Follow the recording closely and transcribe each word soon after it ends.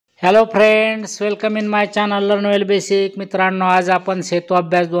Hello friends, welcome in my channel learn well basic. मित्रांनो, आज आपण सेतू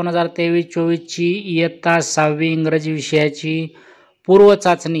अभ्यास 2023-24 ची इयत्ता 6वी इंग्रजी विषयाची पूर्व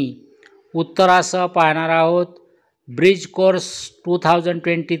चाचणी उत्तरासह पाहणार आहोत. Bridge course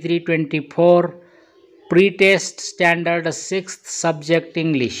 2023-24 pre taste standard 6th subject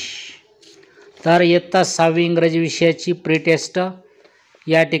English. तर इयत्ता 6वी इंग्रजी विषयाची प्री टेस्ट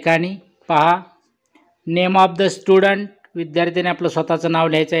या ठिकाणी पहा. नेम ऑफ द स्टुडंट, विद्यार्थ्याने आपलं स्वतःचं नाव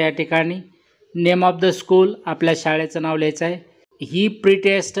लिहायचं आहे. या ठिकाणी नेम ऑफ द स्कूल, आपल्या शाळेचं नाव लिहायचं आहे. ही प्री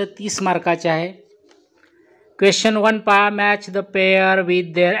टेस्ट 30 मार्काची आहे. क्वेश्चन 1 पहा, match the pair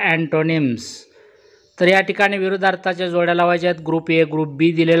with their antonyms. तर या ठिकाणी विरुद्धार्थाच्या जोड्या लावायच्या आहेत. ग्रुप ए, ग्रुप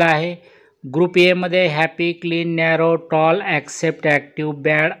बी दिलेला आहे. ग्रुप ए मध्ये happy, clean, narrow, tall, accept, active,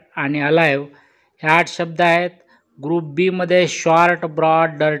 bad आणि अलाइव्ह हे 8 शब्द आहेत. ग्रुप बी मध्ये short,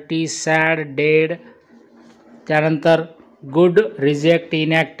 broad, dirty, sad, dead, त्यानंतर गुड, रिजेक्ट,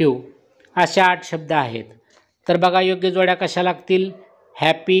 इनॅक्टिव्ह अशा 8 शब्द आहेत. तर बघा योग्य जोड्या कशा लागतील.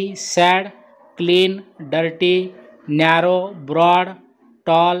 Happy, sad, clean, dirty, narrow, broad,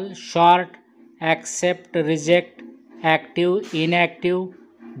 tall, short, accept, reject, active, inactive,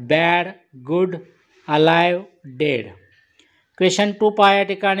 bad, good, alive, dead. Question 2 पहा. या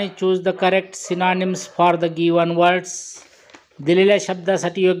ठिकाणी choose the correct synonyms for the given words. दिलेल्या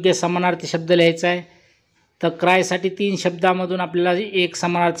शब्दासाठी योग्य समानार्थी शब्द लिहायचा आहे. तर क्रायसाठी 3 शब्दामधून आपल्याला एक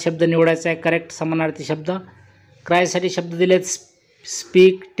समानार्थी शब्द निवडायचा आहे, करेक्ट समानार्थी शब्द. क्रायसाठी शब्द दिलेत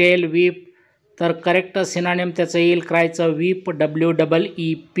स्पीक, टेल, वीप. तर करेक्ट सिनॉनिम त्याचं येईल क्रायचं वीप,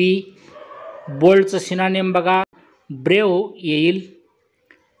 WEEP. बोल्डचं सिनॉनिम बघा ब्रेव्ह येईल.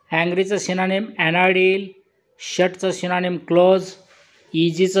 अँग्रीचं सिनॉनिम अनॉयड येईल. शटचं synonym close.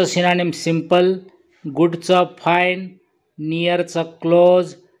 इझीचं synonym simple. गुडचं fine. नियरचं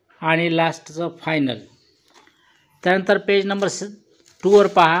close आणि लास्टचं फायनल. त्यानंतर पेज नंबर 2 वर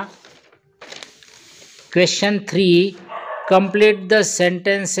पहा. Question 3, complete the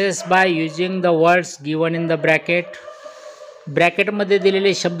sentences by using the words given in the bracket. ब्रॅकेटमध्ये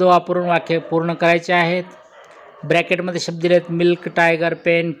दिलेले शब्द वापरून वाक्य पूर्ण करायचे आहेत. ब्रॅकेटमध्ये शब्द दिलेत milk, tiger,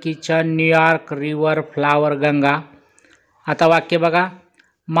 pen, kitchen, New York, river, flower, Ganga. आता वाक्य बघा.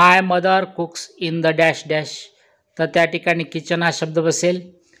 माय mother cooks in the dash dash. तर त्या ठिकाणी किचन हा शब्द बसेल.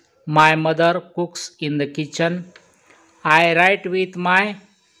 माय mother cooks in the kitchen. I write with my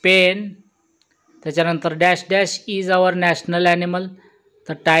pen. त्याच्यानंतर dash dash is our national animal.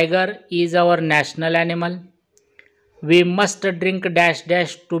 तर tiger is our national animal. We must drink dash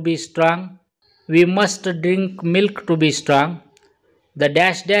dash to be strong. We must drink milk to be strong. The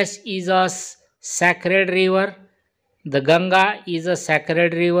dash dash is a sacred river. The Ganga is a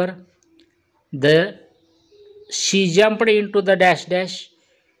sacred river. The she jumped in to the dash dash.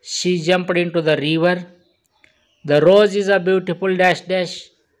 She jumped in to the river. The rose is a beautiful dash dash.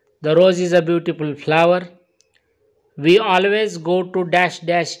 The rose is a beautiful flower. We always go to dash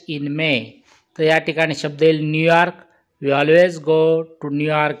dash in May. तर या ठिकाणी शब्द येईल New York. We always go to New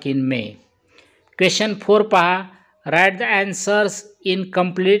York in May. Question 4 पहा. Write the answers in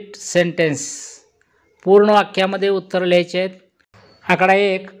complete sentence. पूर्ण वाक्यामध्ये उत्तर लिहायचे आहेत. आकडा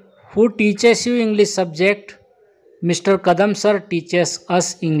 1, Who teaches you English subject? Mr. Kadam sir teaches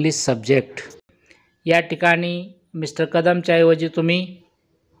us English subject. या ठिकाणी मिस्टर कदमच्या ऐवजी तुम्ही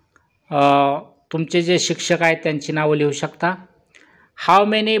तुमचे जे शिक्षक आहेत त्यांची नावं लिहू शकता. How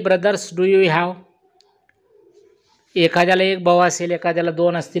many brothers do you have. एखाद्याला 1 भाऊ असेल, एखाद्याला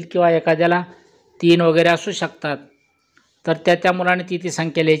 2 असतील किंवा एखाद्याला 3 वगैरे असू शकतात. तर त्या मुलाने ती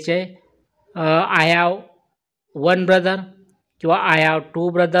संख्या लिहायची आहे. आय हॅव 1 ब्रदर किंवा आय हॅव 2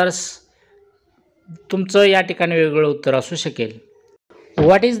 ब्रदर्स. तुमचं या ठिकाणी वेगळं उत्तर असू शकेल.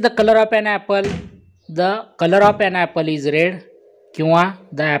 What is the colour of and Apple. The colour of and Apple is red किंवा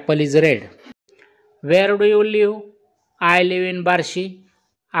the Apple is red. Where do you leave. I live in Barshi.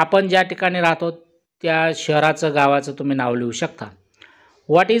 आपण ज्या ठिकाणी राहतो त्या शहराचं, गावाचं तुम्ही नाव लिहू शकता.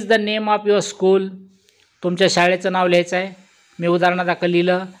 What is the name of your school. तुमच्या शाळेचं नाव लिहायचं आहे. मी उदाहरणादाखल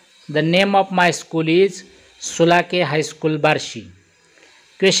लिहिलं the name of my school is सुलाके high school Barshi.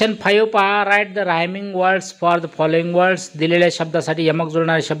 Question 5 पहा. Write the rhyming words for the following words. दिलेल्या शब्दासाठी यमक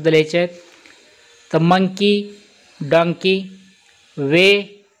जुळणारे शब्द लिहायचे आहेत. तर मंकी, डॉंकी,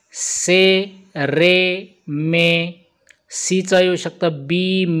 वे, से, रे, मे. सीचं येऊ शकतं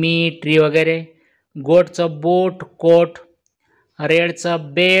बी, मी, ट्री वगैरे. गोटचं बोट, coat.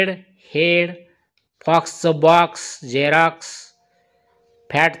 रेडचं bed, head. फॉक्सचं box, Xerox.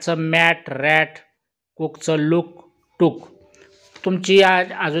 फॅटचं mat, rat. कुकचं look, टूक. तुमची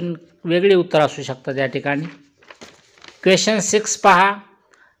अजून वेगळी उत्तर असू शकतात या ठिकाणी. क्वेश्चन 6 पहा.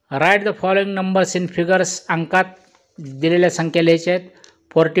 Write the following numbers in figures. अंकात दिलेल्या संख्या लिहायच्या आहेत.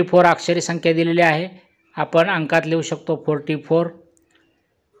 44 अक्षरी संख्या दिलेली आहे. आपण अंकात लिहू शकतो 44,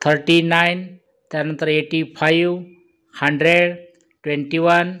 39, त्यानंतर 85, 100,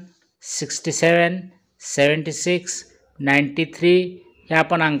 21, 67, 76, 93 हे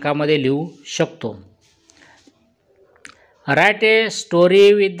आपण अंकामध्ये लिहू शकतो. Right a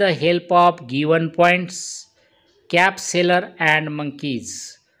story with the help of given points, cap seller and monkeys.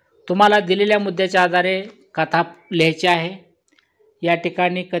 तुम्हाला दिलेल्या मुद्द्याच्या आधारे कथा लिहायची आहे. या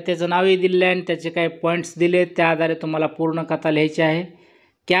ठिकाणी कथेचं नावही दिलेलं आहे आणि त्याचे काही पॉईंट्स दिले, त्या आधारे तुम्हाला पूर्ण कथा लिहायची आहे.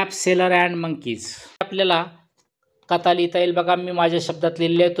 Cap seller and monkeys. आपल्याला कथा लिहिता येईल बघा. मी माझ्या शब्दात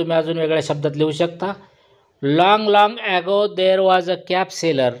लिहिले, तुम्ही अजून वेगळ्या शब्दात लिहू शकता. Long long ago there was a cap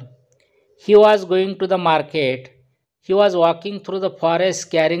seller. He was going to the market. He was walking through the forest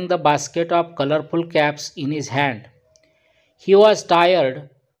carrying the basket of colorful caps in his hand. He was tired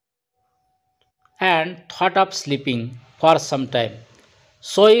and thought of sleeping for some time.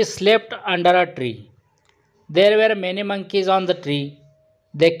 So he slept under a tree. There were many monkeys on the tree.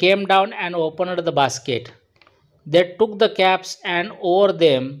 They came down and opened the basket. They took the caps and over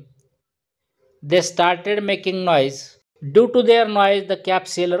them they started making noise. Due to their noise, the cap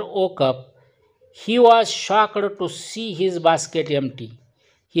seller woke up. He was shocked to see his basket empty.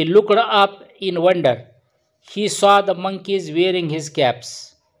 He looked up in wonder. He saw the monkeys wearing his caps.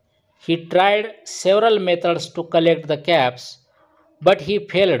 He tried several methods to collect the caps, but he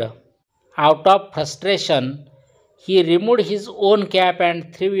failed. Out of frustration, he removed his own cap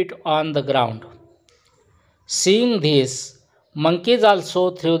and threw it on the ground. Seeing this, monkeys also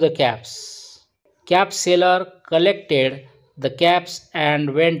threw the caps. Cap seller collected the caps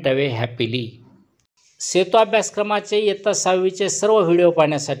and went away happily. सेतू अभ्यासक्रमाचे इयत्ता 6वीचे सर्व video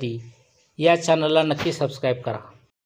पाहण्यासाठी या चॅनलला नक्की subscribe करा.